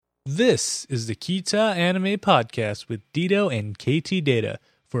This is the Kita Anime Podcast with Dito and KT Data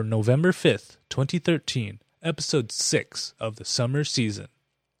for November 5th, 2013, episode 6 of the summer season.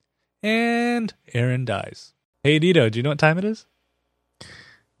 And Aaron dies. Hey Dito, do you know what time it is?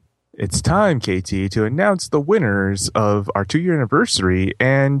 It's time, KT, to announce the winners of our 2-year anniversary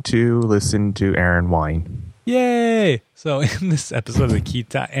and to listen to Aaron whine. Yay! So in this episode of the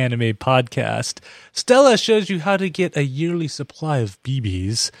Kita Anime Podcast, Stella shows you how to get a yearly supply of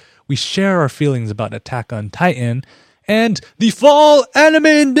BBs. We share our feelings about Attack on Titan and the fall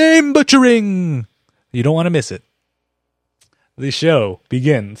anime name butchering. You don't want to miss it. The show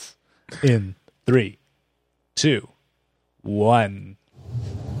begins in 3, 2, 1.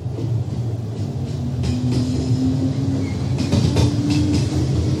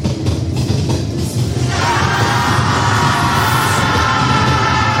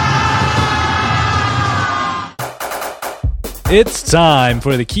 It's time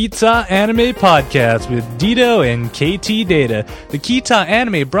for the Kita Anime Podcast with Dito and KT Data. The Kita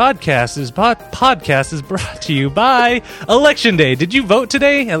Anime podcast is brought to you by Election Day. Did you vote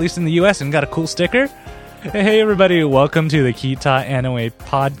today, at least in the US, and got a cool sticker? Hey everybody, welcome to the Kita Anime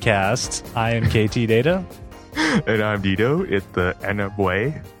Podcast. I am KT Data. And I'm Dito, it's the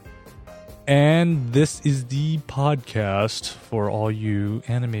Anime. And this is the podcast for all you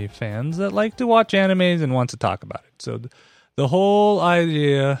anime fans that like to watch animes and want to talk about it. So the whole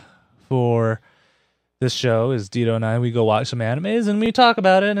idea for this show is Dito and I, we go watch some animes and we talk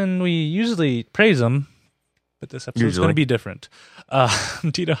about it and we usually praise them, but this episode is going to be different.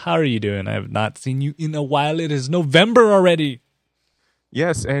 Dito, how are you doing? I have not seen you in a while. It is November already.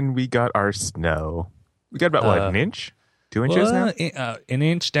 Yes, and we got our snow. We got about, an inch? 2 inches now? An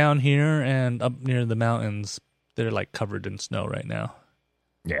inch down here and up near the mountains, they're like covered in snow right now.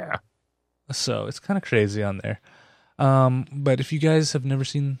 Yeah. So it's kind of crazy on there. But if you guys have never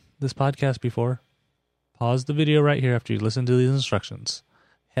seen this podcast before, pause the video right here after you listen to these instructions.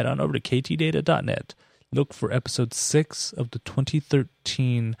 Head on over to ktdata.net. Look for episode 6 of the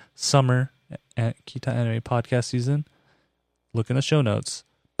 2013 summer Kita Anime Podcast season. Look in the show notes.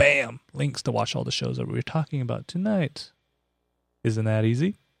 Bam! Links to watch all the shows that we were talking about tonight. Isn't that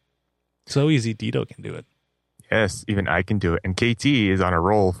easy? So easy, Dito can do it. Yes, even I can do it. And KT is on a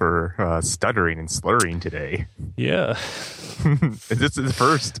roll for stuttering and slurring today. Yeah. This is the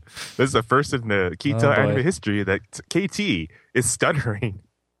first. This is the first in the Kita anime history that KT is stuttering.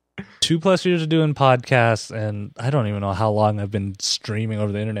 2+ years of doing podcasts, and I don't even know how long I've been streaming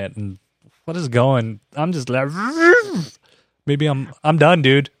over the internet. And what is going? I'm just like, maybe I'm done,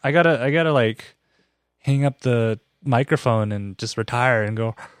 dude. I gotta like hang up the microphone and just retire and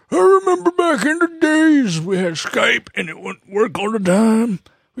go. I remember back in the days we had Skype and it wouldn't work all the time.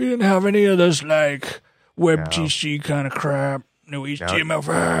 We didn't have any of this like WebGC kind of crap. No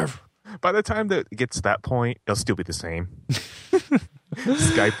HTML5. By the time that it gets to that point, it'll still be the same.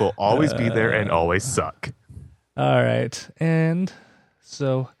 Skype will always be there and always suck. All right. And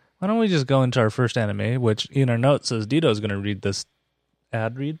so why don't we just go into our first anime, which in our notes says Dito's going to read this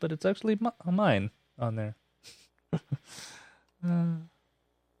ad read, but it's actually mine on there.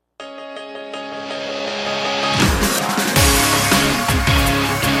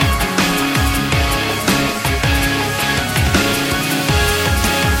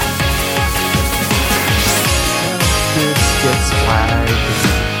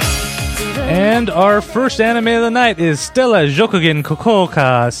 And our first anime of the night is Stella Jokugen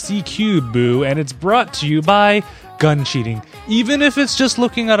Kokoka CQ, and it's brought to you by gun cheating. Even if it's just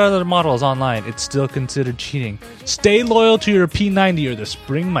looking at other models online, it's still considered cheating. Stay loyal to your P90 or the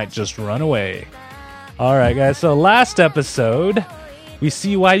spring might just run away. Alright guys, so last episode, we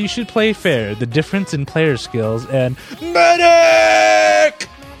see why you should play fair, the difference in player skills, and medic!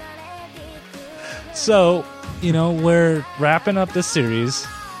 So, we're wrapping up this series.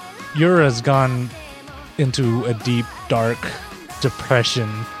 Yura's gone into a deep, dark depression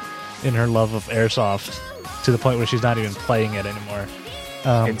in her love of airsoft to the point where she's not even playing it anymore.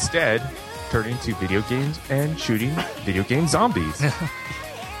 Instead, turning to video games and shooting video game zombies.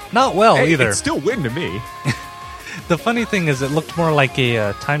 Not well, either. It's still win to me. The funny thing is it looked more like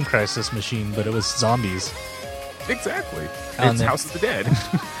a Time Crisis machine, but it was zombies. Exactly. It's House of the Dead.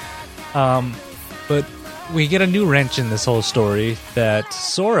 But we get a new wrench in this whole story that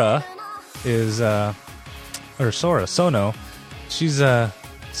Sora is, Sono, she's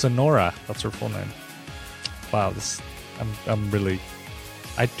Sonora. That's her full name. Wow,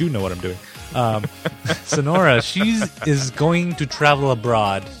 I do know what I'm doing. Sonora, she is going to travel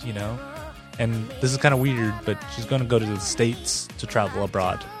abroad, and this is kind of weird, but she's going to go to the States to travel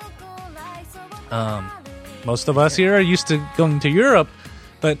abroad. Most of us here are used to going to Europe,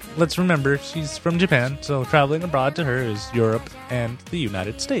 But let's remember, she's from Japan, so traveling abroad to her is Europe and the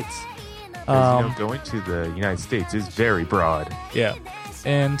United States. Going to the United States is very broad. Yeah.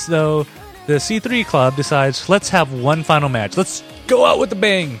 And so the C3 Club decides, let's have one final match. Let's go out with a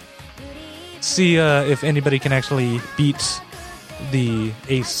bang. See if anybody can actually beat the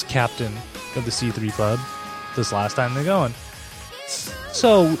ace captain of the C3 Club this last time they're going.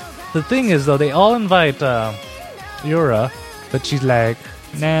 So the thing is, though, they all invite Yura, but she's like,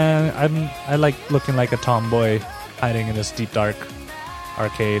 nah, I like looking like a tomboy hiding in this deep dark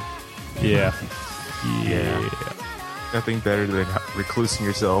arcade. Yeah. Nothing better than reclusing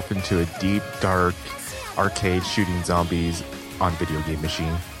yourself into a deep, dark arcade shooting zombies on video game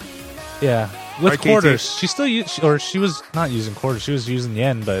machine. Yeah, with Arcade quarters. She still she was not using quarters. She was using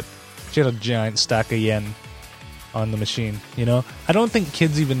yen, but she had a giant stack of yen on the machine. You know, I don't think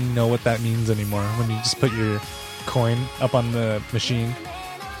kids even know what that means anymore. When you just put your coin up on the machine.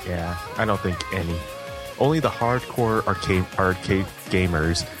 Yeah, I don't think any. Only the hardcore arcade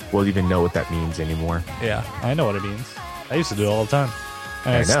gamers will even know what that means anymore. Yeah, I know what it means. I used to do it all the time,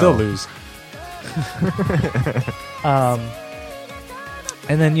 and I know. still lose.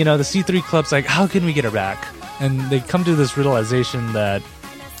 And then, you know, the C3 Club's like, how can we get her back? And they come to this realization that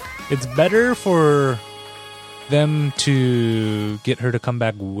it's better for them to get her to come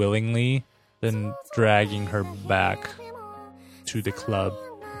back willingly than dragging her back to the club.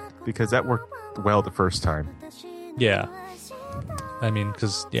 Because that worked well the first time. Yeah. I mean,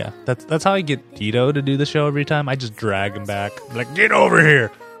 because, yeah, that's how I get Tito to do the show every time. I just drag him back. I'm like, get over here.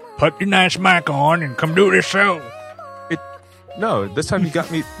 Put your nice mic on and come do this show. No, this time you got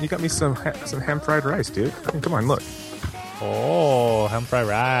me some ham fried rice, dude. I mean, come on, look. Oh, ham fried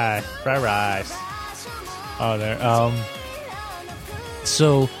rice. Oh, there.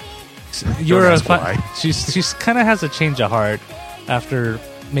 So Yura, she's kind of has a change of heart after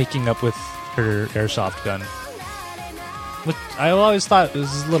making up with her airsoft gun, which I always thought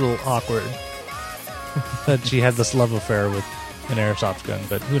was a little awkward that she had this love affair with an airsoft gun,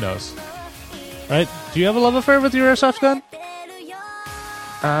 but who knows, right? Do you have a love affair with your airsoft gun?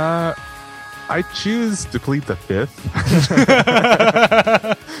 I choose to plead the fifth.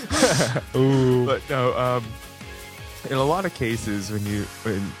 Ooh. But no, in a lot of cases,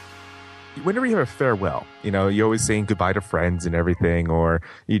 whenever you have a farewell, you know, you're always saying goodbye to friends and everything, or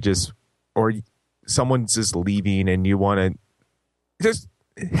someone's just leaving and you want to just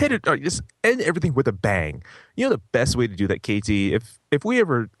hit it, or just end everything with a bang. You know, the best way to do that, KT, if we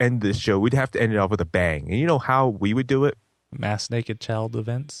ever end this show, we'd have to end it off with a bang. And you know how we would do it? Mass naked child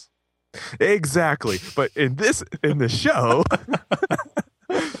events. Exactly. But in the show,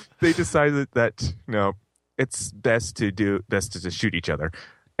 they decided that it's best to just shoot each other.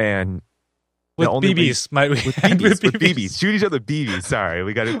 And with BBs, might we? With BBs. Shoot each other with BBs. Sorry,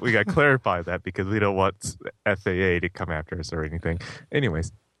 we got to clarify that because we don't want FAA to come after us or anything.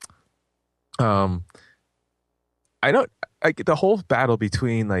 Anyways, I get the whole battle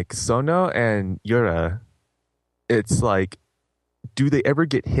between like Sono and Yura. It's like, do they ever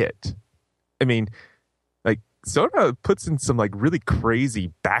get hit? I mean, like Sono puts in some like really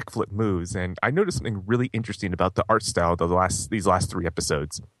crazy backflip moves, and I noticed something really interesting about the art style of these last 3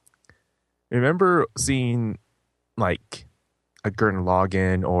 episodes. Remember seeing like a Gurren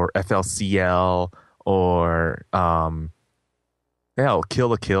Lagann or FLCL or Kill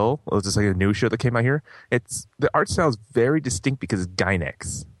la Kill. It was just like a new show that came out here. It's the art style is very distinct because it's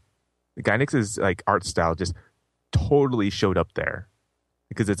Gainax. The Gainax's like art style just totally showed up there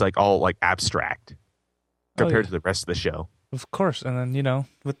because it's like all like abstract compared to the rest of the show. Of course, and then, you know,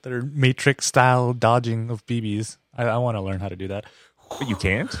 with their Matrix style dodging of BBs, I want to learn how to do that. But you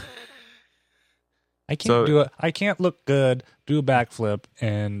can't. I can't do it. I can't look good, do a backflip,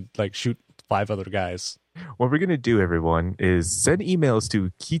 and like shoot 5 other guys. What we're gonna do, everyone, is send emails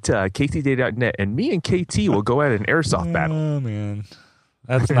to kita@ktday.net, and me and KT will go at an airsoft battle. Oh man,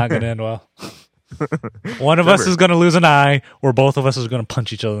 that's not gonna end well. One of us is gonna lose an eye, or both of us is gonna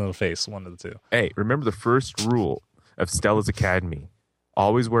punch each other in the face. One of the two. Hey, remember the first rule of Stella's Academy: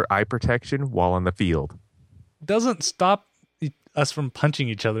 always wear eye protection while on the field. Doesn't stop us from punching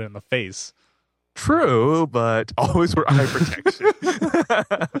each other in the face. True, but always wear eye protection.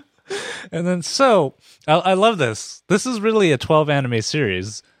 And then, so, I love this. This is really a 12 anime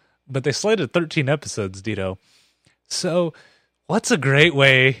series, but they slated 13 episodes, Dito. So, what's a great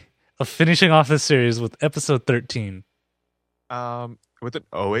way of finishing off this series with episode 13? With an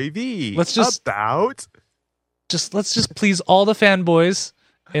OAV. Let's just let's please all the fanboys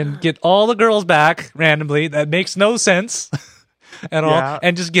and get all the girls back randomly. That makes no sense at all.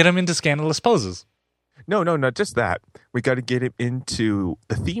 And just get them into scandalous poses. No, no, not just that. We got to get him into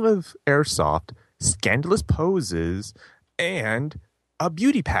the theme of airsoft, scandalous poses, and a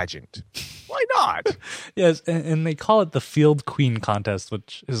beauty pageant. Why not? Yes, and they call it the Field Queen contest,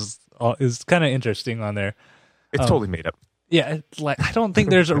 which is kind of interesting on there. It's totally made up. Yeah, it's like I don't think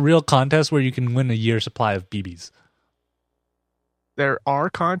there's a real contest where you can win a year's supply of BBs. There are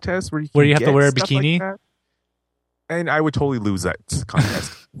contests where you have to get wear a stuff bikini, like that, and I would totally lose that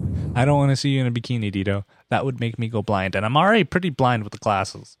contest. I don't want to see you in a bikini, Dito. That would make me go blind, and I'm already pretty blind with the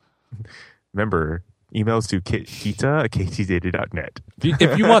glasses. Remember, emails to Kita at ktdata.net.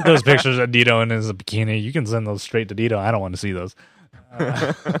 If you want those pictures of Dito in his bikini, you can send those straight to Dito. I don't want to see those.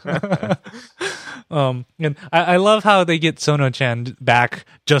 And I love how they get Sono-chan back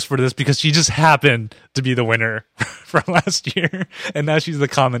just for this because she just happened to be the winner from last year, and now she's the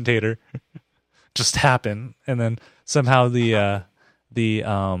commentator. Just happened, and then somehow Carla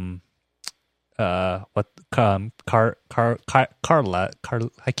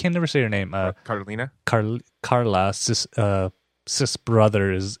I can never say her name. Carolina. Carla sis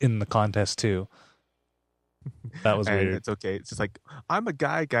brother is in the contest too. That was and weird. It's okay. It's just like, I'm a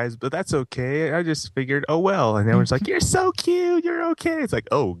guy, guys, but that's okay. I just figured, oh well. And everyone's like, you're so cute. You're okay. It's like,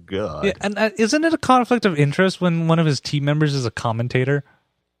 oh god. Yeah, and isn't it a conflict of interest when one of his team members is a commentator?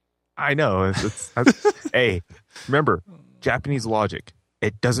 I know. Hey, remember, Japanese logic.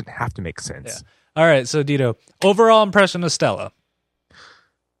 It doesn't have to make sense. Yeah. All right, so Dito, overall impression of Stella.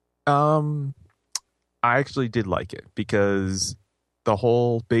 I actually did like it because the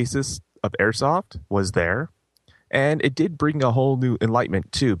whole basis of airsoft was there, and it did bring a whole new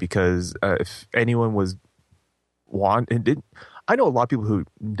enlightenment too. Because if anyone I know a lot of people who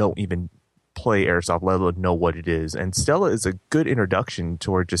don't even play airsoft, let alone know what it is. And Stella is a good introduction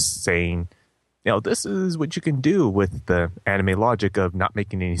toward just saying, this is what you can do with the anime logic of not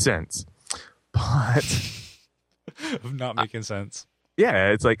making any sense. But of not making sense. Yeah,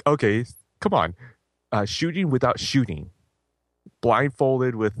 it's like, okay, come on. Shooting without shooting.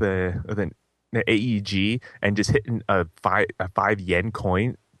 Blindfolded with an AEG and just hitting a 5 yen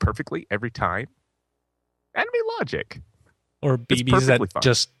coin perfectly every time. Anime logic. Or BBs that fine.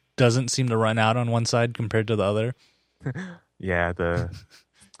 Just doesn't seem to run out on one side compared to the other. Yeah, the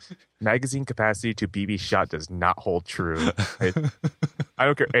magazine capacity to BB shot does not hold true. I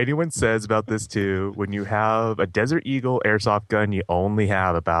don't care what anyone says about this too. When you have a Desert Eagle airsoft gun, you only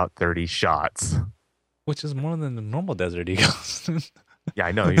have about 30 shots. Which is more than the normal Desert Eagles. Yeah,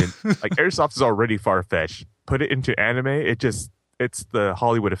 I know. Like airsoft is already far-fetched. Put it into anime, it's the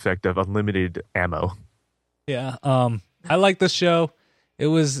Hollywood effect of unlimited ammo. Yeah, I like this show.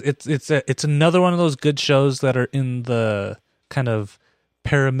 It's another one of those good shows that are in the kind of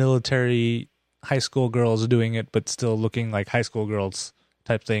paramilitary high school girls doing it, but still looking like high school girls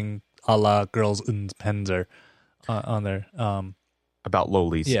type thing, a la Girls in Penzer on there. About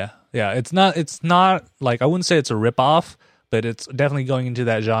lolis. Yeah. It's not like, I wouldn't say it's a ripoff, but it's definitely going into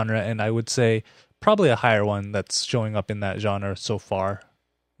that genre, and I would say probably a higher one that's showing up in that genre so far.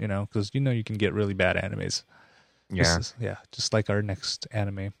 Because you can get really bad animes. Yeah. Just like our next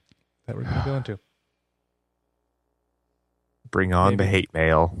anime that we're going to go into. Bring on the hate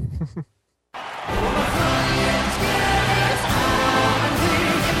mail.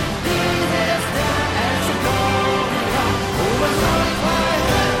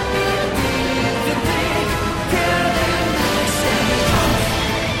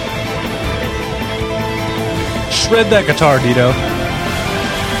 Shred that guitar, Dito.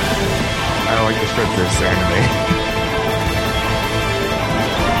 I don't like to shred this anime.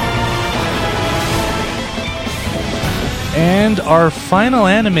 And our final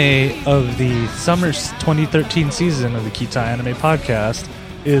anime of the summer 2013 season of the Kita Anime Podcast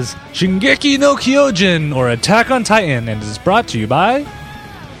is Shingeki no Kyojin, or Attack on Titan, and is brought to you by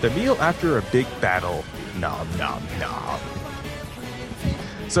the meal after a big battle. Nom nom nom.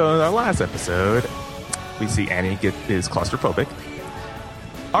 So in our last episode, we see Annie is claustrophobic.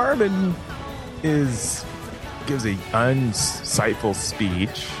 Armin gives a insightful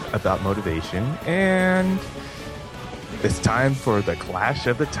speech about motivation, and it's time for the Clash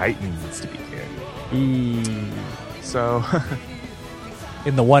of the Titans to begin. So,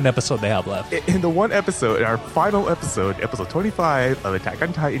 in the one episode they have left. In the one episode, in our final episode, episode 25 of Attack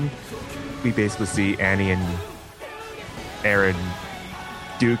on Titan, we basically see Annie and Eren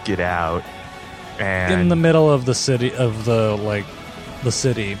duke it out. And in the middle of the city, the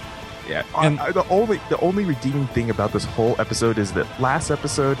city. Yeah. And the only redeeming thing about this whole episode is that last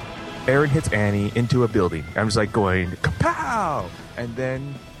episode, Eren hits Annie into a building. I'm just like going, kapow! And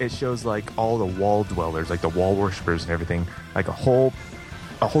then it shows like all the wall dwellers, like the wall worshippers and everything, like a whole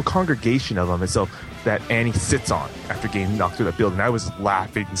a whole congregation of them itself that Annie sits on after getting knocked through the building. I was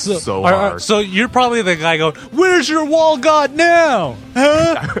laughing so hard. So you're probably the guy going, "Where's your wall god now?"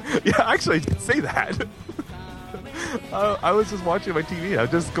 Huh? Yeah, actually, I did say that. I was just watching my TV. I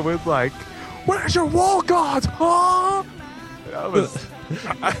was just going like, "Where's your wall god?" Huh?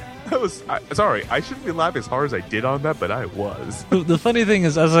 Sorry, I shouldn't be laughing as hard as I did on that, but I was. The funny thing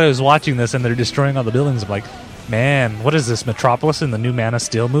is, as I was watching this and they're destroying all the buildings, I'm like, man, what is this, Metropolis in the new Man of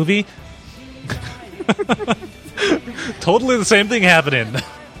Steel movie? Totally the same thing happening.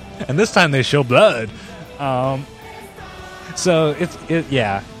 And this time they show blood. So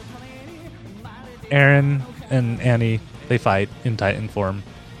yeah. Eren and Annie, they fight in Titan form.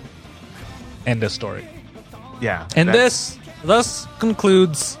 End of story. Yeah. And this thus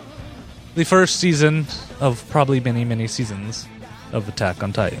concludes the first season of probably many, many seasons of Attack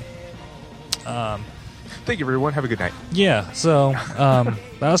on Titan. Thank you, everyone. Have a good night. Yeah, so that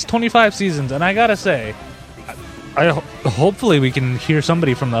was 25 seasons, and I gotta say, hopefully we can hear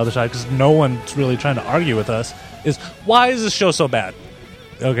somebody from the other side, because no one's really trying to argue with us, is why is this show so bad?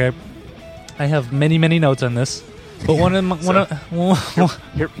 Okay, I have many, many notes on this, but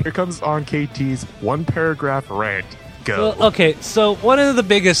here comes on KT's one paragraph rant. Go. Well, okay, so one of the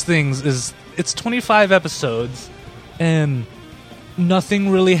biggest things is it's 25 episodes, and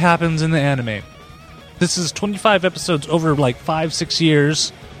nothing really happens in the anime. This is 25 episodes over like 5-6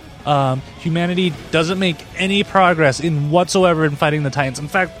 years. Humanity doesn't make any progress whatsoever in fighting the Titans. In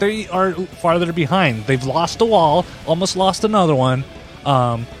fact, they are farther behind. They've lost a wall, almost lost another one.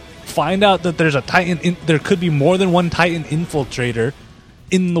 Find out that there's a Titan. There could be more than one Titan infiltrator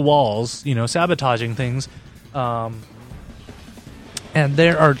in the walls, sabotaging things. And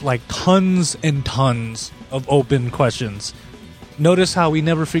there are like tons and tons of open questions. Notice how we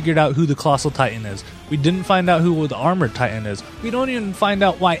never figured out who the Colossal Titan is. We didn't find out who the Armored Titan is. We don't even find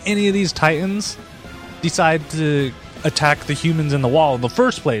out why any of these Titans decide to attack the humans in the wall in the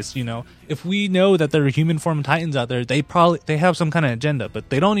first place. If we know that there are human form Titans out there, they have some kind of agenda, but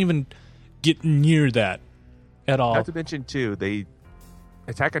they don't even get near that at all. Not to mention too,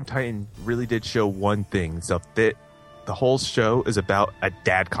 Attack on Titan really did show one thing, so that the whole show is about a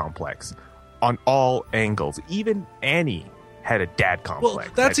dad complex on all angles. Even Annie had a dad complex.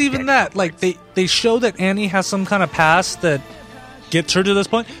 Well, that's even that. Complex. Like they show that Annie has some kind of past that gets her to this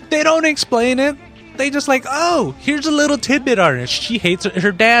point. They don't explain it. They just like, oh, here's a little tidbit on her. She hates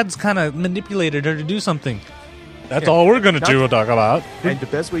her dad's kind of manipulated her to do something. That's all we're going to talk about. And the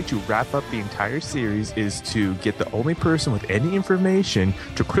best way to wrap up the entire series is to get the only person with any information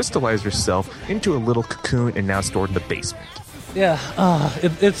to crystallize herself into a little cocoon and now stored in the basement. Yeah,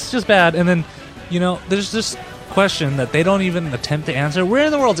 it's just bad. And then, there's this question that they don't even attempt to answer. Where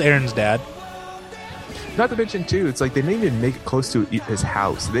in the world's Eren's dad? Not to mention, too, it's like they didn't even make it close to his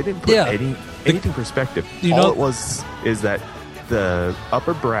house. They didn't put anything in perspective. All it was is that the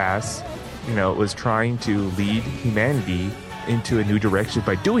upper brass was trying to lead humanity into a new direction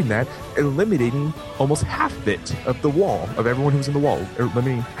by doing that, eliminating almost half of the wall, of everyone who's in the wall,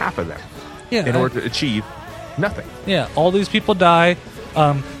 eliminating half of them in order to achieve nothing. Yeah, all these people die.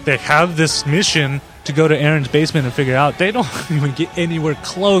 They have this mission to go to Eren's basement and figure out. They don't even get anywhere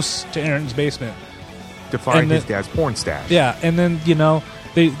close to Eren's basement. To find his dad's porn stash. Yeah, and then,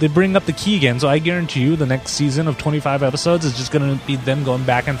 they bring up the key again, so I guarantee you the next season of 25 episodes is just going to be them going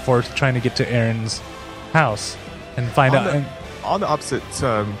back and forth trying to get to Eren's house and find out. On the opposite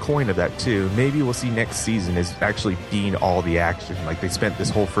coin of that, too, maybe we'll see next season is actually being all the action. Like, they spent this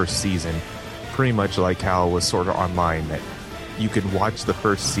whole first season pretty much like how it was sort of online, that you could watch the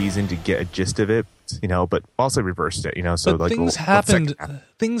first season to get a gist of it, but also reversed it, so but like things happened.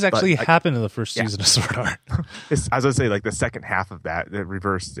 Things actually happened in the first season of Sword Art. As I would say, like the second half of that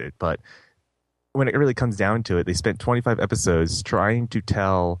reversed it. But when it really comes down to it, they spent 25 episodes trying to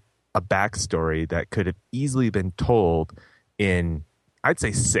tell a backstory that could have easily been told in, I'd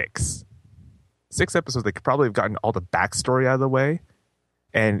say, 6 episodes. They could probably have gotten all the backstory out of the way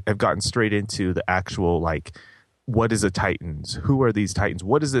and have gotten straight into the actual, like, what is a Titans? Who are these Titans?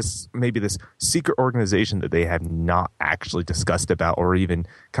 What is this, maybe this secret organization that they have not actually discussed about or even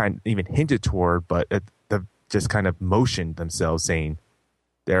hinted toward, but they've just kind of motioned themselves saying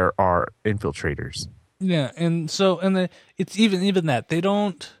there are infiltrators. Yeah, and it's even that they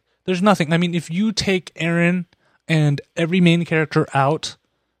don't. There's nothing. I mean, if you take Eren and every main character out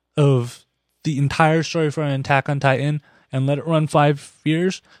of the entire story for an Attack on Titan and let it run 5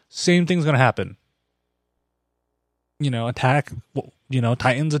 years, same thing's gonna happen.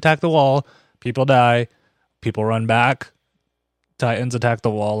 Titans attack the wall, people die, people run back. Titans attack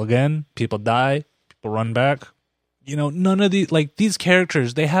the wall again, people die, people run back. You know, none of these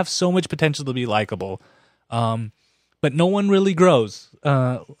characters, they have so much potential to be likable. But no one really grows.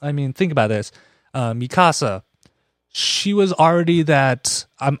 I mean, think about this. Mikasa, she was already that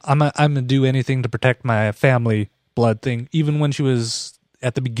I'm gonna do anything to protect my family blood thing, even when she was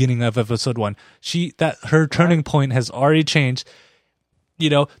at the beginning of episode 1. Her turning point has already changed. You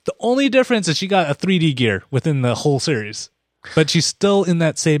know, the only difference is she got a 3D gear within the whole series, but she's still in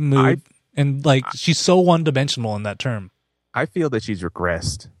that same mood, and like she's so one-dimensional in that term. I feel that she's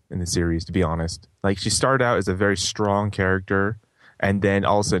regressed in the series, to be honest. Like, she started out as a very strong character, and then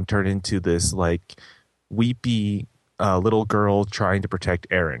all of a sudden turned into this like weepy little girl trying to protect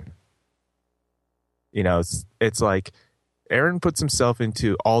Eren. You know, it's like Eren puts himself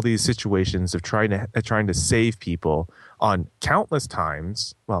into all these situations of trying to save people on countless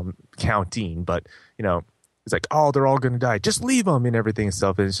times. Well, counting, but you know, it's like, oh, they're all going to die. Just leave them and everything and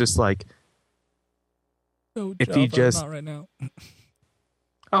stuff. And it's just like, no, if he just not right now.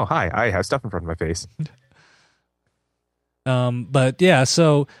 Oh, hi! I have stuff in front of my face. But yeah,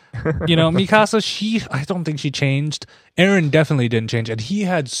 so you know, Mikasa, I don't think she changed. Eren definitely didn't change, and he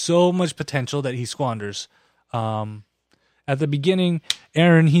had so much potential that he squanders. At the beginning,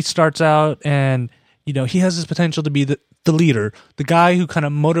 Eren, he starts out and, you know, he has his potential to be the leader, the guy who kind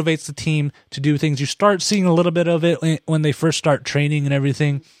of motivates the team to do things. You start seeing a little bit of it when they first start training and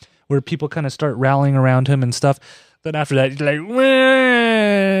everything, where people kind of start rallying around him and stuff. Then after that, he's like, wah,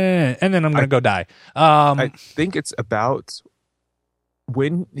 and then I'm going to go die. I think it's about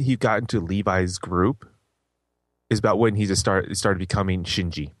when he got into Levi's group is about when he just started becoming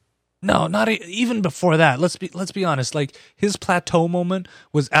Shinji. No, not even before that. Let's be honest. Like, his plateau moment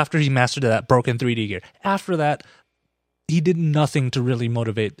was after he mastered that broken 3D gear. After that, he did nothing to really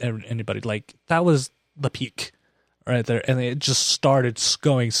motivate anybody. Like, that was the peak right there, and it just started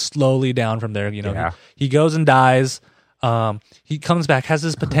going slowly down from there. You know, yeah. he goes and dies. He comes back, has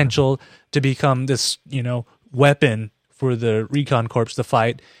this potential to become this, you know, weapon for the Recon Corps to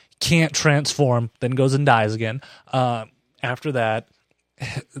fight. Can't transform, then goes and dies again. After that,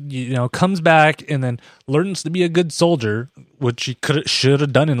 you know, comes back and then learns to be a good soldier, which he should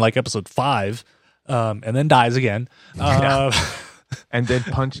have done in like episode 5, and then dies again. And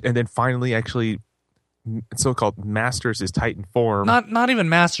then finally actually so-called masters his Titan form. Not even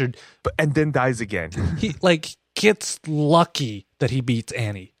mastered, and then dies again. He like gets lucky that he beats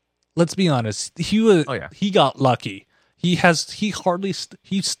Annie. Let's be honest. He got lucky. He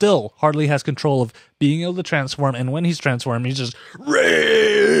still hardly has control of being able to transform, and when he's transformed, he's just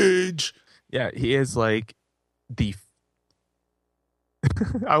rage. Yeah, he is like the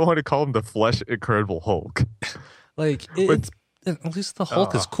I want to call him the Flesh Incredible Hulk. Like, at least the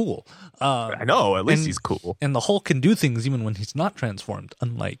Hulk is cool. I know, at least he's cool. And the Hulk can do things even when he's not transformed,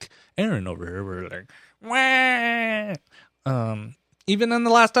 unlike Eren over here, where like, wah! Even in the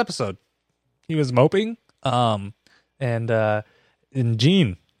last episode, he was moping. And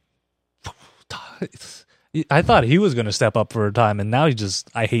Jean, I thought he was going to step up for a time, and now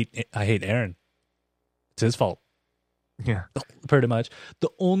I hate Eren. It's his fault. Yeah, pretty much. The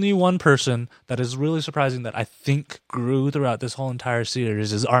only one person that is really surprising that I think grew throughout this whole entire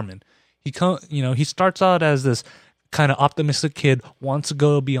series is Armin. He starts out as this kind of optimistic kid, wants to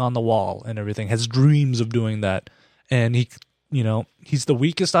go beyond the wall and everything, has dreams of doing that, and he's the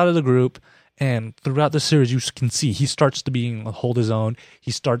weakest out of the group. And throughout the series, you can see he starts to hold his own.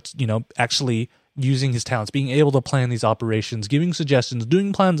 He starts, actually using his talents, being able to plan these operations, giving suggestions,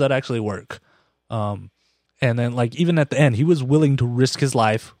 doing plans that actually work. And then, like, even at the end, he was willing to risk his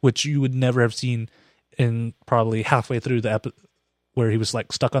life, which you would never have seen in probably halfway through the episode where he was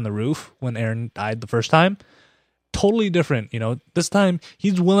like stuck on the roof when Eren died the first time. Totally different, This time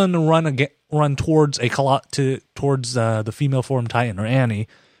he's willing to run towards the female form Titan or Annie,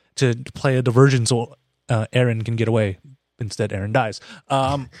 to play a diversion so Eren can get away. Instead, Eren dies.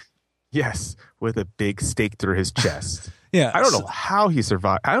 Yes, with a big stake through his chest. Yeah. I don't know how he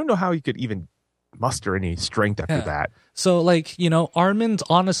survived. I don't know how he could even muster any strength after that. So, like, Armin's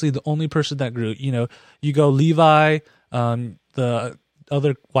honestly the only person that grew. You go Levi, the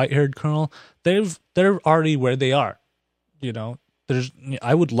other white-haired colonel, they're already where they are.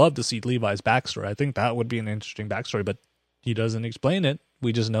 I would love to see Levi's backstory. I think that would be an interesting backstory, but he doesn't explain it.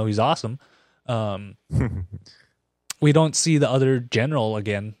 We just know he's awesome. We don't see the other general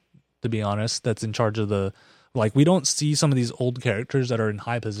again, to be honest, that's in charge of we don't see some of these old characters that are in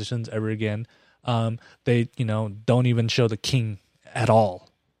high positions ever again. They, don't even show the king at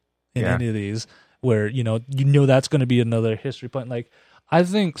all in any of these, where, that's going to be another history point. Like, I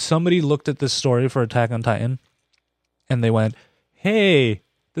think somebody looked at this story for Attack on Titan and they went, hey,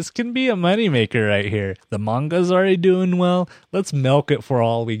 This can be a moneymaker right here. The manga's already doing well. Let's milk it for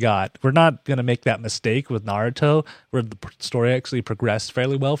all we got. We're not going to make that mistake with Naruto, where the story actually progressed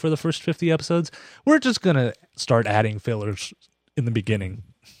fairly well for the first 50 episodes. We're just going to start adding fillers in the beginning.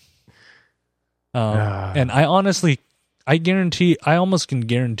 And I almost can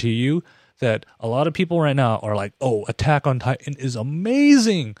guarantee you that a lot of people right now are like, oh, Attack on Titan is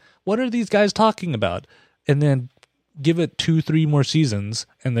amazing. What are these guys talking about? And then give it 2-3 more seasons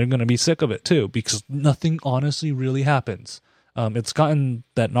and they're going to be sick of it too, because nothing honestly really happens. It's gotten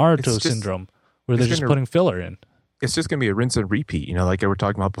that Naruto syndrome where they're just putting filler in. It's just going to be a rinse and repeat, like I were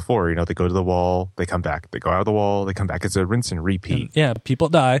talking about before. They go to the wall, they come back. They go out of the wall, they come back. It's a rinse and repeat. And, people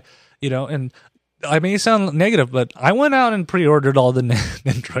die, and I may sound negative, but I went out and pre-ordered all the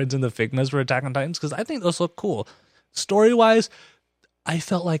Nendroids and the Figmas for Attack on Titans because I think those look cool. Story-wise, I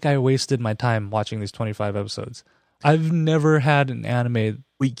felt like I wasted my time watching these 25 episodes. I've never had an anime.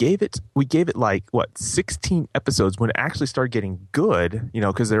 We gave it like 16 episodes when it actually started getting good,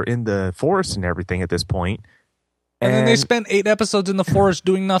 because they're in the forest and everything at this point. And then they spent 8 episodes in the forest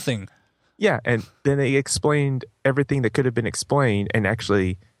doing nothing. Yeah, and then they explained everything that could have been explained, and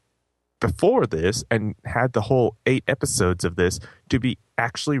actually before this, and had the whole 8 episodes of this to be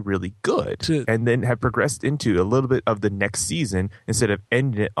actually really good, and then have progressed into a little bit of the next season instead of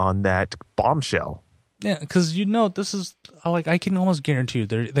ending it on that bombshell. Yeah, because this is I can almost guarantee you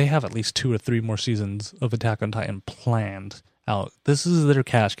they have at least 2 or 3 more seasons of Attack on Titan planned out. This is their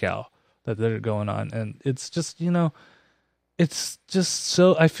cash cow that they're going on, and it's just it's just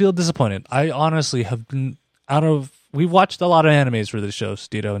so I feel disappointed. I honestly have been we've watched a lot of animes for this show,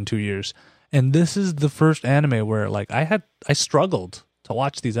 Stito, in 2 years, and this is the first anime where I struggled to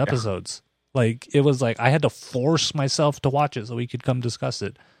watch these episodes. Yeah. It was I had to force myself to watch it so we could come discuss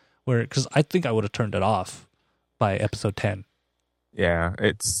it. Because I think I would have turned it off by episode 10. Yeah,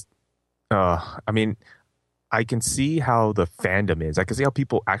 it's. I mean, I can see how the fandom is. I can see how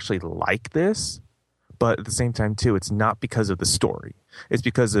people actually like this, but at the same time, too, it's not because of the story. It's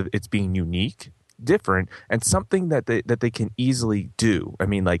because of it's being unique, different, and something that they can easily do. I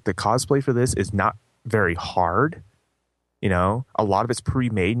mean, the cosplay for this is not very hard. A lot of it's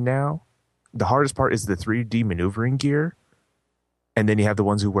pre-made now. The hardest part is the 3D maneuvering gear. And then you have the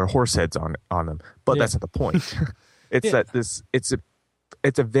ones who wear horse heads on them, but that's not the point. It's that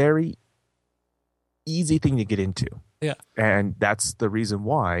it's a very easy thing to get into. Yeah, and that's the reason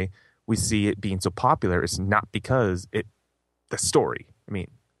why we see it being so popular. It's not because the story. I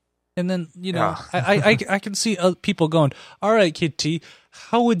mean, and then I can see people going, "All right, Kid T,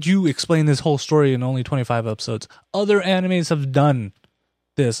 how would you explain this whole story in only 25 episodes? Other animes have done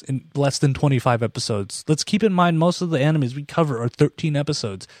this in less than 25 episodes. Let's keep in mind most of the animes we cover are 13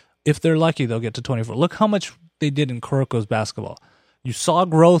 episodes. If they're lucky, they'll get to 24. Look how much they did in Kuroko's basketball. You saw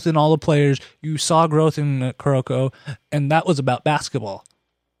growth in all the players. You saw growth in Kuroko, and that was about basketball.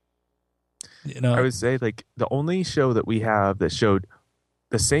 I would say the only show that we have that showed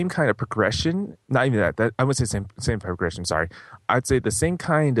the same kind of progression, not even that I wouldn't say same progression, sorry. I'd say the same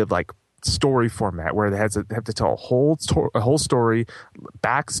kind of story format where they have to tell a whole story,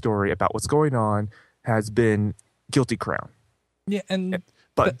 backstory about what's going on, has been Guilty Crown. Yeah,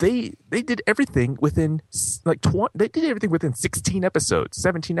 but they did everything within they did everything within 16 episodes,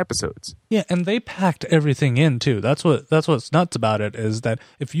 17 episodes. Yeah, and they packed everything in too. That's what's nuts about it, is that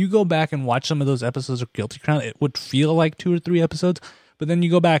if you go back and watch some of those episodes of Guilty Crown, it would feel like 2 or 3 episodes, but then you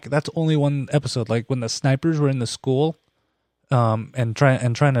go back, that's only one episode. Like when the snipers were in the school and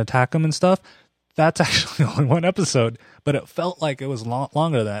trying to attack them and stuff, that's actually only one episode, but it felt like it was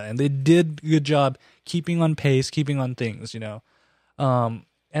longer than that, and they did a good job keeping on pace, keeping on things,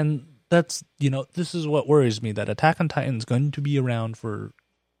 and that's, this is what worries me, that Attack on Titan is going to be around for,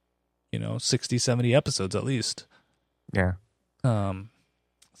 60, 70 episodes at least. Yeah.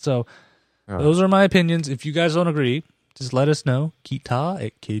 So those are my opinions. If you guys don't agree, just let us know.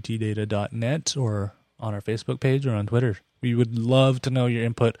 kita@ktdata.net or on our Facebook page or on Twitter. We would love to know your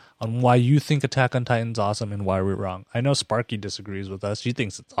input on why you think Attack on Titan's awesome and why we're wrong. I know Sparky disagrees with us. She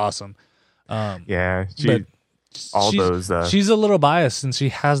thinks it's awesome. She's a little biased since she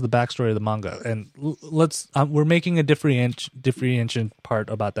has the backstory of the manga. And we're making a differentiation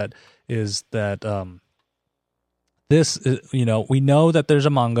part about that, is that this is, we know that there's a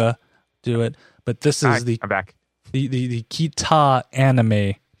manga to it, but this is I'm back. The Kita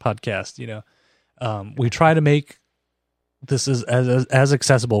anime podcast. We try to make this is as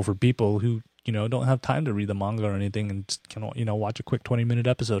accessible for people who don't have time to read the manga or anything and just can watch a quick 20-minute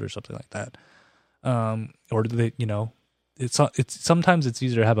episode or something like that. Or they it's sometimes it's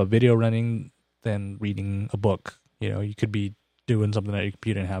easier to have a video running than reading a book. You could be doing something at your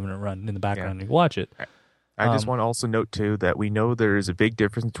computer and having it run in the background, and you can watch it. I just want to also note too that we know there is a big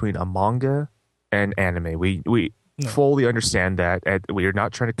difference between a manga and anime. We fully understand that, and we are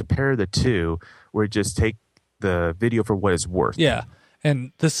not trying to compare the two. We're just take the video for what it's worth. Yeah,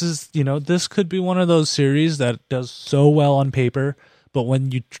 and this is this could be one of those series that does so well on paper, but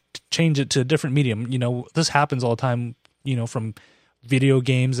when you change it to a different medium, this happens all the time. From video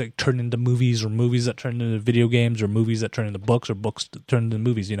games that turn into movies, or movies that turn into video games, or movies that turn into books, or books that turn into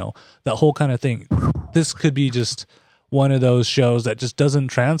movies. That whole kind of thing. This could be just one of those shows that just doesn't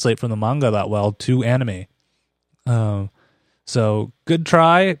translate from the manga that well to anime. So good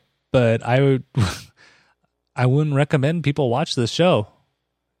try, but I wouldn't recommend people watch this show.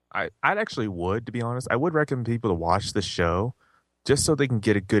 I'd actually would, to be honest. I would recommend people to watch the show just so they can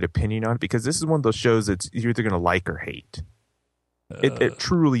get a good opinion on it, because this is one of those shows that you're either going to like or hate. It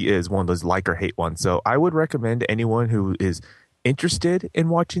truly is one of those like or hate ones. So I would recommend anyone who is interested in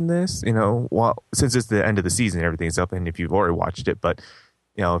watching this, since it's the end of the season and everything's up, and if you've already watched it, but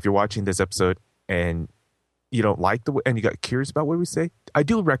if you're watching this episode and you don't like and you got curious about what we say, I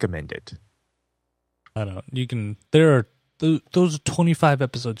do recommend it. I don't know. You can. There are those 25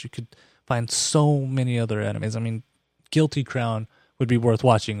 episodes. You could find so many other animes. I mean, Guilty Crown would be worth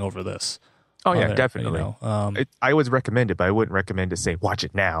watching over this. Oh yeah, definitely. I would recommend it, but I wouldn't recommend to say watch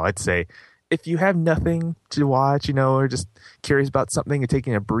it now. I'd say if you have nothing to watch, or just curious about something and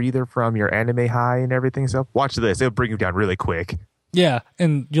taking a breather from your anime high and everything, so watch this. It'll bring you down really quick. Yeah,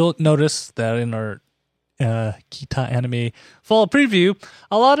 and you'll notice that in our Kita Anime fall preview,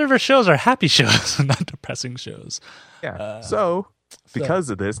 a lot of our shows are happy shows and not depressing shows. Yeah. So because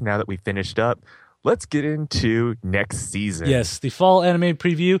of this, now that we finished up, let's get into next season. Yes, the fall anime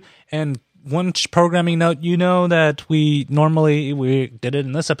preview. And one programming note, that we did it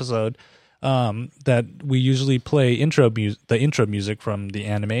in this episode, that we usually play the intro music from the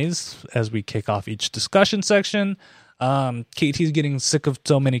animes as we kick off each discussion section. KT's getting sick of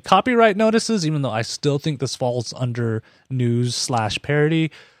so many copyright notices, even though I still think this falls under news/parody.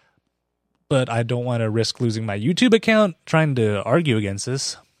 But I don't want to risk losing my YouTube account trying to argue against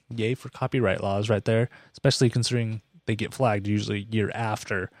this. Yay for copyright laws right there, especially considering they get flagged usually a year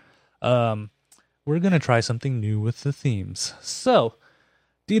after. We're going to try something new with the themes. So,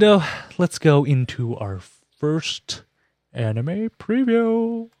 Dito, let's go into our first anime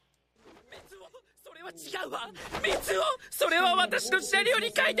preview. 違うわ。三つをそれは私のシナリオ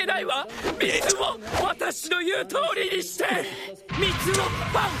に書いてないわ。三つを私の言う通りにして。三つを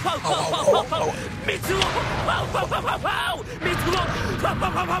ワウワウワウワウワウワウ。三つをワウワウワウワウワウ。三つをワウワ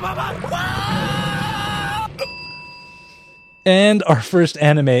ウワウワウワウワウ。 And our first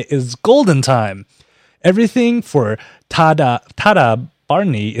anime is Golden Time. Everything for Tada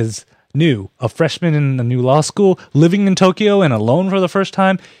Barney is new. A freshman in a new law school, living in Tokyo and alone for the first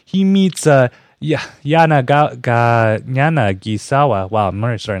time. He meets Yanagisawa. Wow, I'm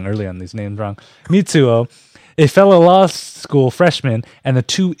already starting early on these names wrong. Mitsuo, a fellow law school freshman, and the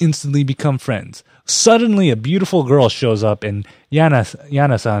two instantly become friends. Suddenly, a beautiful girl shows up, and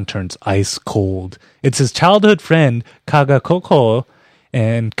Yana-san turns ice cold. It's his childhood friend, Kaga Koko,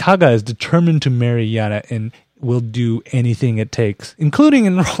 and Kaga is determined to marry Yana and will do anything it takes, including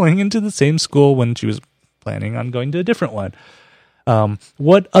enrolling into the same school when she was planning on going to a different one.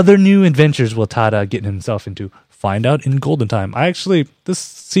 What other new adventures will Tada get himself into? Find out in Golden Time. This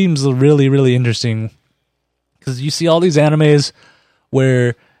seems really, really interesting, because you see all these animes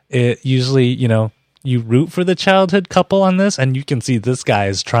where it usually, you root for the childhood couple on this, and you can see this guy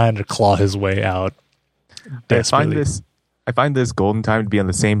is trying to claw his way out. I find this Golden Time to be on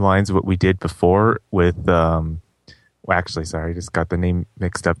the same lines of what we did before with, I just got the name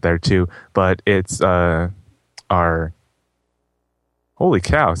mixed up there too, but it's our... Holy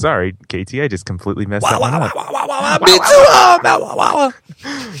cow, sorry, KT, I just completely messed that one up.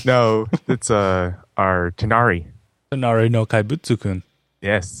 No, it's our Tonari. Tonari no Kaibutsu-kun.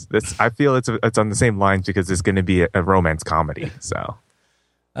 Yes, I feel it's on the same lines because it's going to be a romance comedy. So,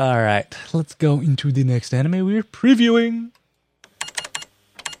 all right, let's go into the next anime we're previewing.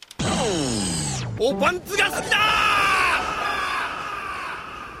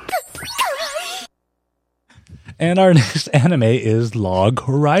 And our next anime is Log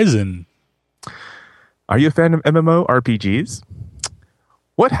Horizon. Are you a fan of MMORPGs?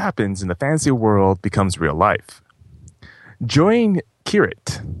 What happens in the fantasy world becomes real life. Join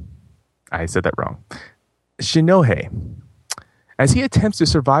Kirit, I said that wrong, Shinohei, as he attempts to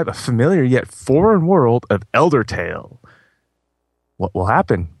survive a familiar yet foreign world of Elder Tale. What will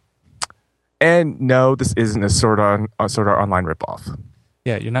happen? And no, this isn't a Sword Art Online ripoff.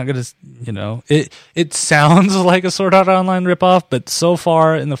 Yeah, you're not gonna, it sounds like a Sword Art Online ripoff, but so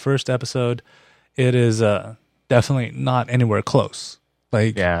far in the first episode, it is definitely not anywhere close.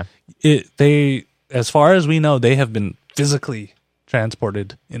 Like, Yeah. they, as far as we know, they have been physically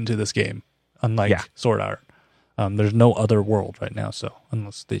transported into this game, unlike Sword Art. There's no other world right now, so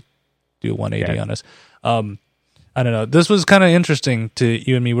unless they do a 180 on us. I don't know. This was kind of interesting to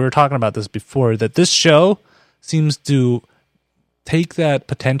you and me. We were talking about this before, that this show seems to take that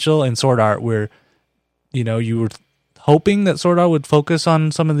potential in Sword Art where, you were hoping that Sword Art would focus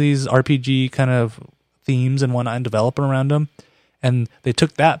on some of these RPG kind of themes and whatnot and develop around them. And they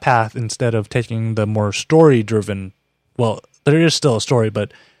took that path instead of taking the more story-driven. Well, there is still a story,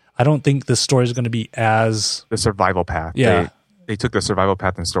 but I don't think this story is going to be as... The survival path. Yeah. They took the survival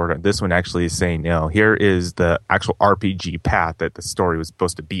path in Sword Art. This one actually is saying, here is the actual RPG path that the story was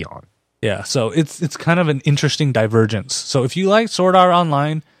supposed to be on. Yeah, so it's kind of an interesting divergence. So if you like Sword Art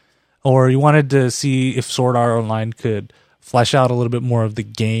Online, or you wanted to see if Sword Art Online could flesh out a little bit more of the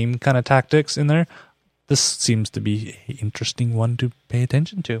game kind of tactics in there, this seems to be an interesting one to pay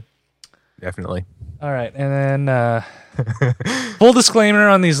attention to. Definitely. All right, and then full disclaimer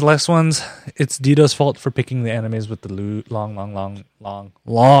on these last ones, it's Dito's fault for picking the animes with the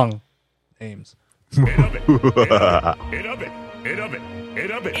long names.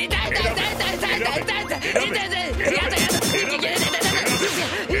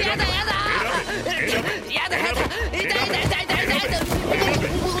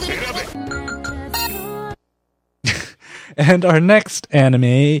 And our next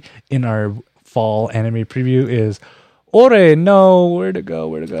anime in our fall anime preview is Ore no, where to go?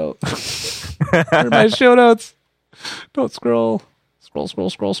 Where are my show notes? Don't scroll.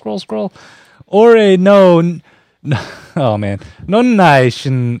 Scroll. Ore no, oh man. Nonnai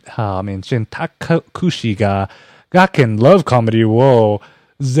shin Takushi ga Gaken love comedy wo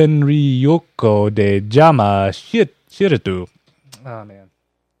Zenri Yoko de Jama Shiritu. Oh man.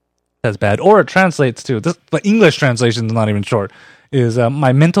 That's bad. Or it translates to, the English translation is not even short, is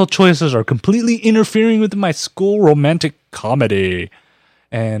my mental choices are completely interfering with my school romantic comedy.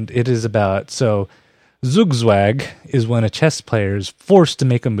 And it is about, Zugzwang is when a chess player is forced to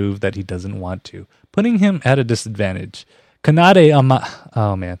make a move that he doesn't want to, putting him at a disadvantage. Kanade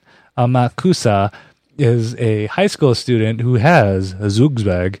Amakusa is a high school student who has a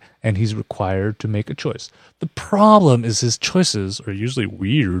Zugzwang, and he's required to make a choice. The problem is his choices are usually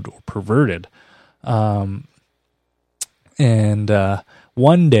weird or perverted. And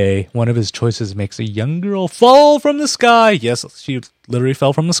one day, one of his choices makes a young girl fall from the sky. Yes, she literally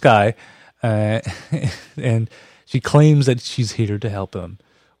fell from the sky. And she claims that she's here to help him.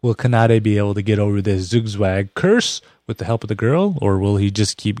 Will Kanade be able to get over this Zugzwang curse with the help of the girl, or will he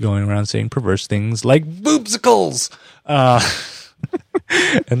just keep going around saying perverse things like boobsicles?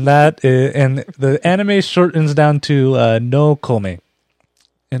 And the anime shortens down to no kome,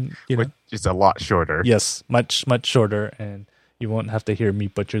 and Which is a lot shorter. Yes, much shorter, and you won't have to hear me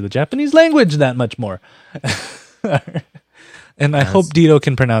butcher the Japanese language that much more. And I hope Dito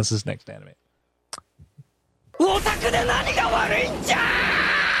can pronounce this next anime.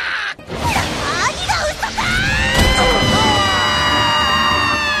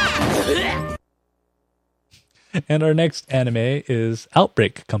 And our next anime is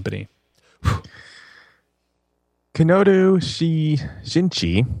Outbreak Company. Kenodu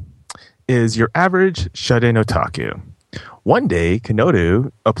Shinchi is your average shut-in otaku. One day,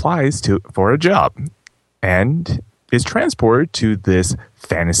 Kenodu applies for a job and is transported to this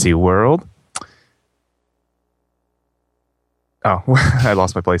fantasy world. Oh, I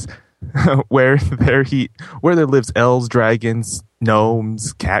lost my place. where there lives elves, dragons,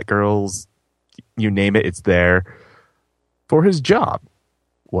 gnomes, cat girls, you name it, it's there. For his job.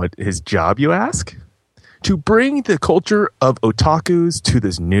 What his job, you ask? To bring the culture of otakus to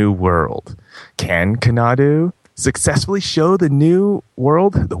this new world. Can Kanadu successfully show the new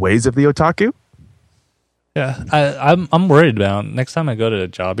world the ways of the otaku? Yeah, I'm worried about next time I go to a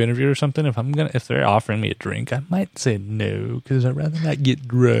job interview or something. If they're offering me a drink, I might say no because I'd rather not get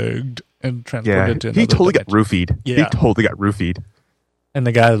drugged and transported to another he totally dimension. got roofied. Yeah. He totally got roofied. And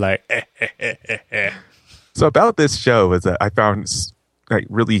the guy's like, So about this show is that I found like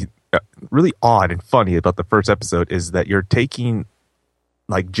really odd and funny about the first episode is that you're taking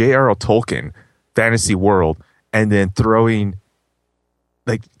like J.R.R. Tolkien fantasy world and then throwing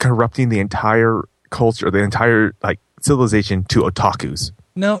like corrupting the entire culture, the entire like civilization to otakus.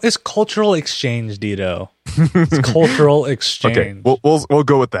 No, it's cultural exchange, Dito. It's cultural exchange. Okay, we'll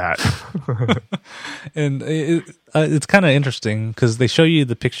go with that. And it's kind of interesting because they show you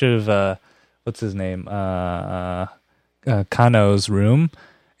the picture of what's his name, Kano's room,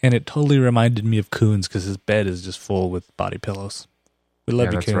 and it totally reminded me of Coons because his bed is just full with body pillows. We love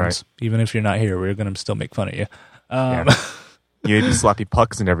you, that's Coons. right. Even if you're not here, we're going to still make fun of you. You may be sloppy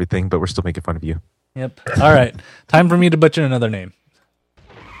pucks and everything, but we're still making fun of you. Yep. All right. Time for me to butcher another name.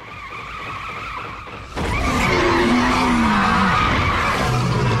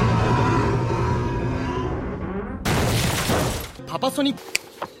 Papa Sonic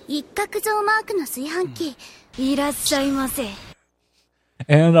一角状マークの炊飯器いらっしゃいませ。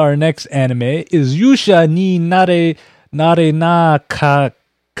 And our next anime is Yusha ni nare na ka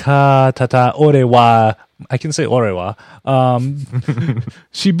tata ore wa. I can say ore wa.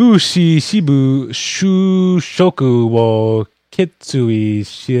 Shibushi shibu shushoku wo kitsui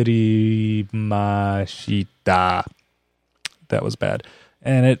shirimashita. That was bad.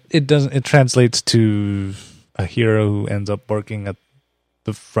 And it translates to a hero who ends up working at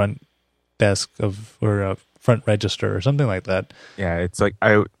the front desk or a front register or something like that. Yeah, it's like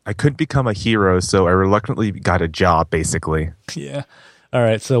I couldn't become a hero, so I reluctantly got a job, basically. Yeah. All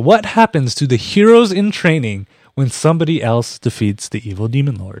right. So what happens to the heroes in training when somebody else defeats the evil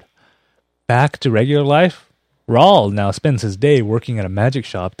demon lord? Back to regular life, Raul now spends his day working at a magic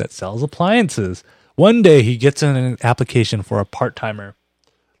shop that sells appliances. One day he gets an application for a part-timer.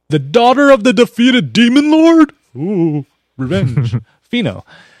 The daughter of the defeated demon lord? Ooh, revenge. Fino.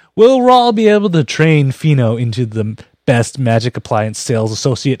 Will Raul be able to train Fino into the best magic appliance sales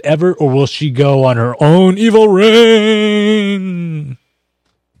associate ever, or will she go on her own evil reign?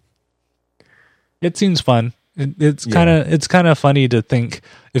 It seems fun. It's kind of funny to think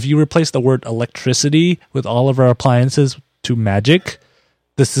if you replace the word electricity with all of our appliances to magic,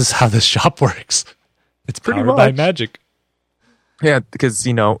 this is how this shop works. It's Pretty powered by much. magic. Yeah, because,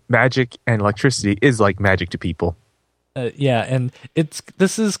 magic and electricity is like magic to people. Yeah, and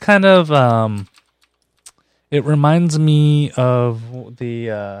this is kind of it reminds me of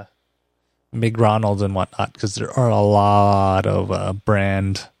the McDonald's and whatnot, because there are a lot of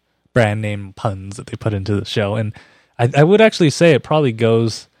brand name puns that they put into the show, and I would actually say it probably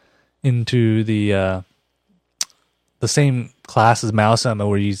goes into the same class as Mausama,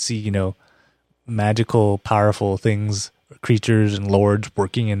 where you see magical, powerful things, creatures and lords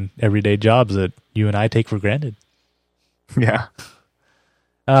working in everyday jobs that you and I take for granted. Yeah.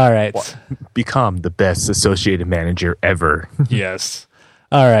 All right. Become the best associated manager ever. Yes.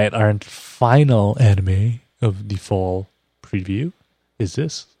 All right. Our final anime of the fall preview is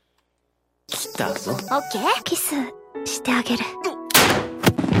this. 来たぞ。オッケーキスしてあげる。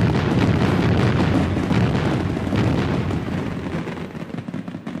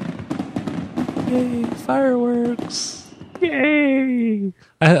 Yay, fireworks. Yay.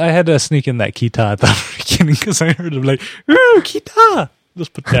 I had to sneak in that kita at the beginning because I heard him like, ooh, kita.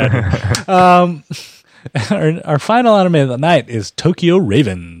 Just put that in. Our final anime of the night is Tokyo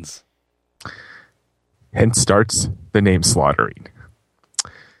Ravens. Hence starts the name slaughtering.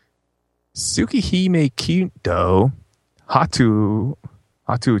 Tsukihime Kito Hatu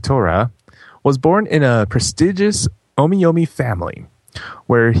Tora was born in a prestigious Omiyomi family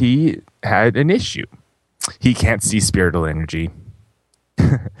where he had an issue. He can't see spiritual energy.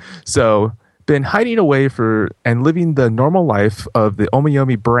 So, been hiding away and living the normal life of the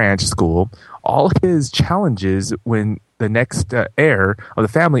Omiyomi branch school. All his challenges when the next heir of the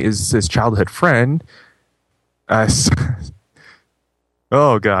family is his childhood friend.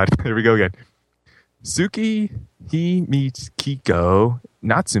 Oh God, here we go again. Suki Himikiko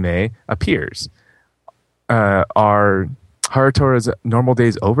Natsume appears. Are Harutora's normal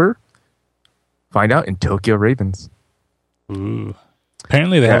days over? Find out in Tokyo Ravens. Ooh.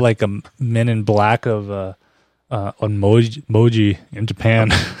 Apparently they have like a Men in Black of emoji in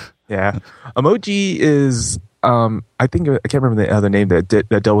Japan. Yeah. Emoji is I think I can't remember the other name that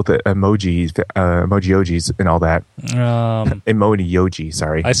dealt with the emojis, emojis and all that. Emoni Yoji,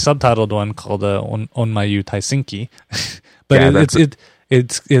 sorry. I subtitled one called Onmayu Taisinki, but Yeah,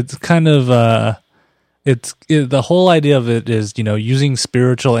 it's kind of the whole idea of it is using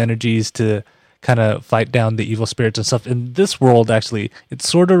spiritual energies to kind of fight down the evil spirits and stuff. In this world, actually, it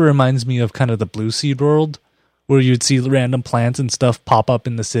sort of reminds me of kind of the Blue Seed world, where you'd see random plants and stuff pop up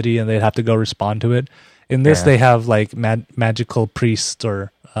in the city, and they'd have to go respond to it. In this, they have like magical priests,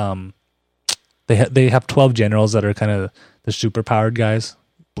 or they have 12 generals that are kind of the super powered guys.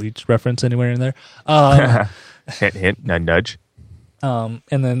 Bleach reference anywhere in there? Hint, hint, nudge. And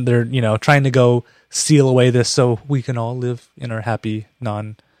then they're trying to go seal away this so we can all live in our happy,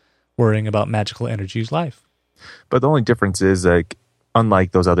 non-worrying about magical energies life. But the only difference is, like,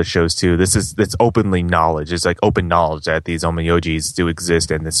 unlike those other shows too, it's openly knowledge. It's like open knowledge that these Omiyojis do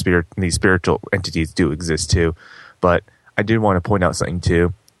exist and these spiritual entities do exist too. but I did want to point out something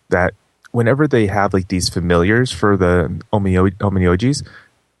too, that whenever they have like these familiars for the Omiyojis,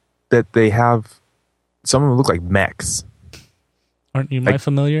 that they have some of them look like mechs. Aren't you my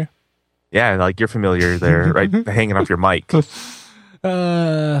familiar? Yeah, like you're familiar there, right? Hanging off your mic. All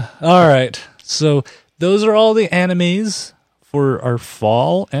right. So those are all the animes for our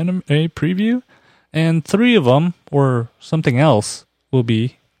fall anime preview, and 3 of them or something else will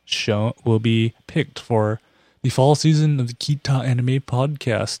be picked for the fall season of the Kita Anime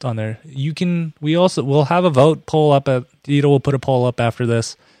Podcast on there. We'll have a vote poll up Dito will put a poll up after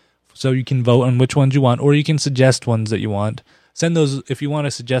this, so you can vote on which ones you want, or you can suggest ones that you want. Send those if you want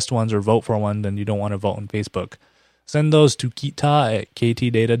to suggest ones or vote for one, then you don't want to vote on Facebook. Send those to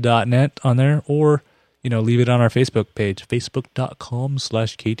kita@ktdata.net on there, or leave it on our Facebook page,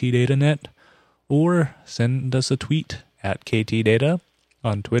 facebook.com/ktdatanet, or send us a tweet at ktdata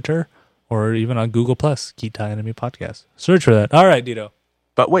on Twitter, or even on Google+, Kita Anime Podcast. Search for that. All right, Dito.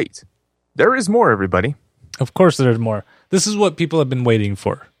 But wait, there is more, everybody. Of course there's more. This is what people have been waiting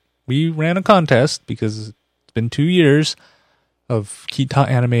for. We ran a contest because it's been 2 years of Kita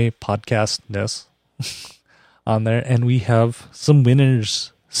Anime Podcastness on there, and we have some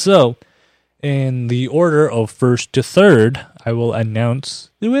winners. So, in the order of first to third, I will announce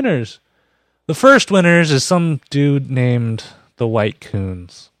the winners. The first winners is some dude named the White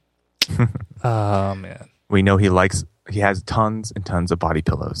Coons. Oh, man. We know he has tons and tons of body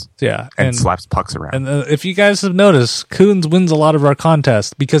pillows. Yeah. And slaps pucks around. And if you guys have noticed, Coons wins a lot of our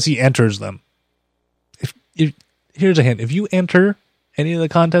contests because he enters them. Here's a hint. If you enter any of the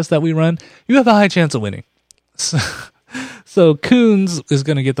contests that we run, you have a high chance of winning. So Coons is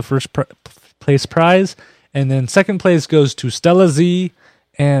going to get the first place prize, and then second place goes to Stella Z,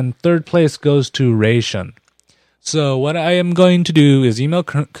 and third place goes to Ration. So what I am going to do is email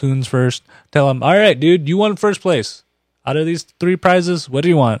Coons first, tell him, all right, dude, you won first place. Out of these 3 prizes, what do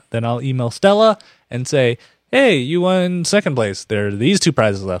you want? Then I'll email Stella and say, hey, you won second place. There are these 2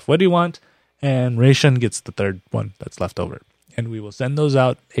 prizes left. What do you want? And Ration gets the third one that's left over. And we will send those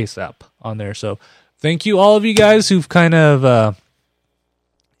out ASAP on there. So thank you, all of you guys who've kind of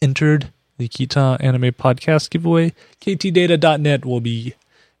entered the Kita Anime Podcast giveaway. KTData.net will be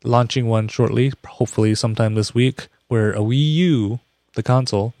launching one shortly, hopefully sometime this week, where a Wii U, the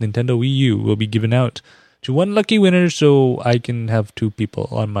console, Nintendo Wii U, will be given out to one lucky winner, so I can have 2 people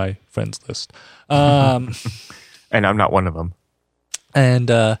on my friends list. And I'm not one of them.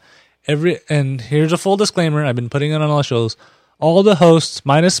 And here's a full disclaimer. I've been putting it on all shows. All the hosts,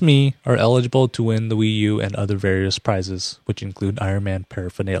 minus me, are eligible to win the Wii U and other various prizes, which include Iron Man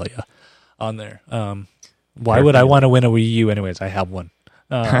paraphernalia on there. Why would I want to win a Wii U anyways? I have one.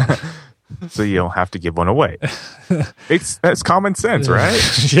 So you don't have to give one away. That's common sense,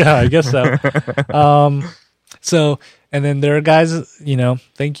 right? Yeah, I guess so. And then there are guys,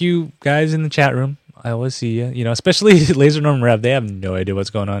 thank you guys in the chat room. I always see you, especially Laser Norm Rev. They have no idea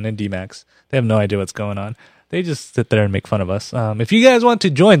what's going on, and D-Max. They have no idea what's going on. They just sit there and make fun of us. If you guys want to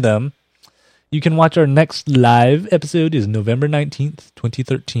join them, you can watch our next live episode is November 19th,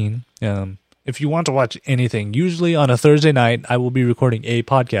 2013. If you want to watch anything, usually on a Thursday night, I will be recording a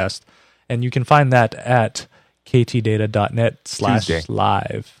podcast, and you can find that at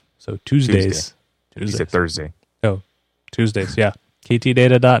ktdata.net/live. So Tuesdays. You said Thursday. Oh, Tuesdays, yeah.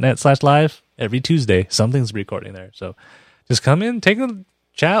 ktdata.net/live. Every Tuesday, something's recording there. So just come in, take a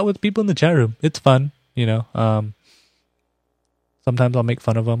chat with people in the chat room. It's fun, Sometimes I'll make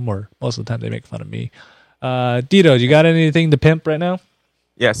fun of them, or most of the time they make fun of me. Dito, you got anything to pimp right now?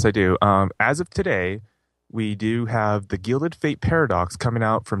 Yes, I do. As of today, we do have the Gilded Fate Paradox coming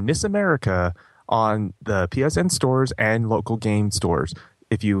out from NIS America on the PSN stores and local game stores.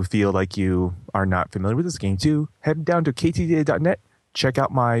 If you feel like you are not familiar with this game too, head down to ktdata.net, check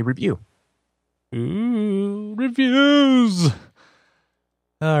out my review. Ooh, reviews!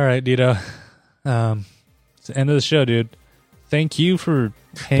 All right, Dito. It's the end of the show, dude. Thank you for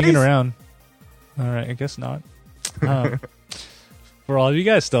hanging around. All right, I guess not. For all of you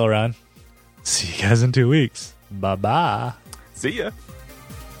guys still around, see you guys in 2 weeks. Bye-bye. See ya.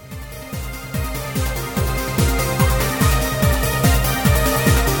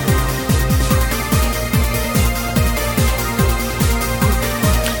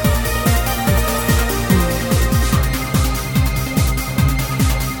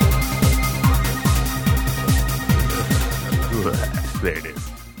 There it is.